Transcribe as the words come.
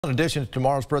In addition to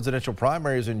tomorrow's presidential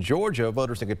primaries in Georgia,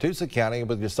 voters in Catoosa County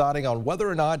will be deciding on whether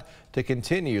or not to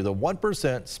continue the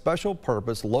 1% special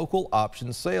purpose local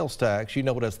option sales tax. You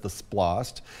know it as the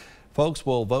SPLOST. Folks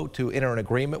will vote to enter an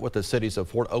agreement with the cities of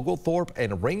Fort Oglethorpe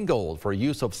and Ringgold for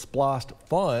use of SPLOST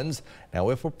funds. Now,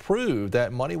 if approved,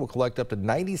 that money will collect up to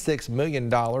 $96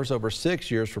 million over 6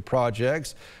 years for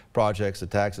projects. Projects the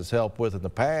tax has helped with in the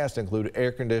past include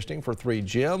air conditioning for 3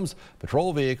 gyms,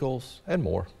 patrol vehicles, and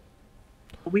more.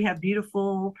 We have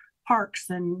beautiful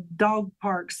parks and dog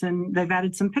parks, and they've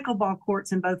added some pickleball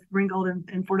courts in both Ringgold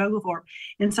and Fort Oglethorpe.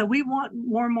 And so we want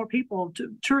more and more people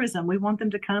to tourism. We want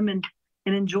them to come and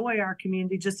enjoy our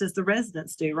community just as the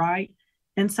residents do, right?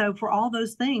 And so for all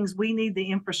those things, we need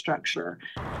the infrastructure.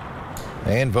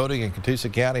 And voting in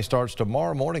Catoosa County starts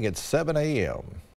tomorrow morning at 7 a.m.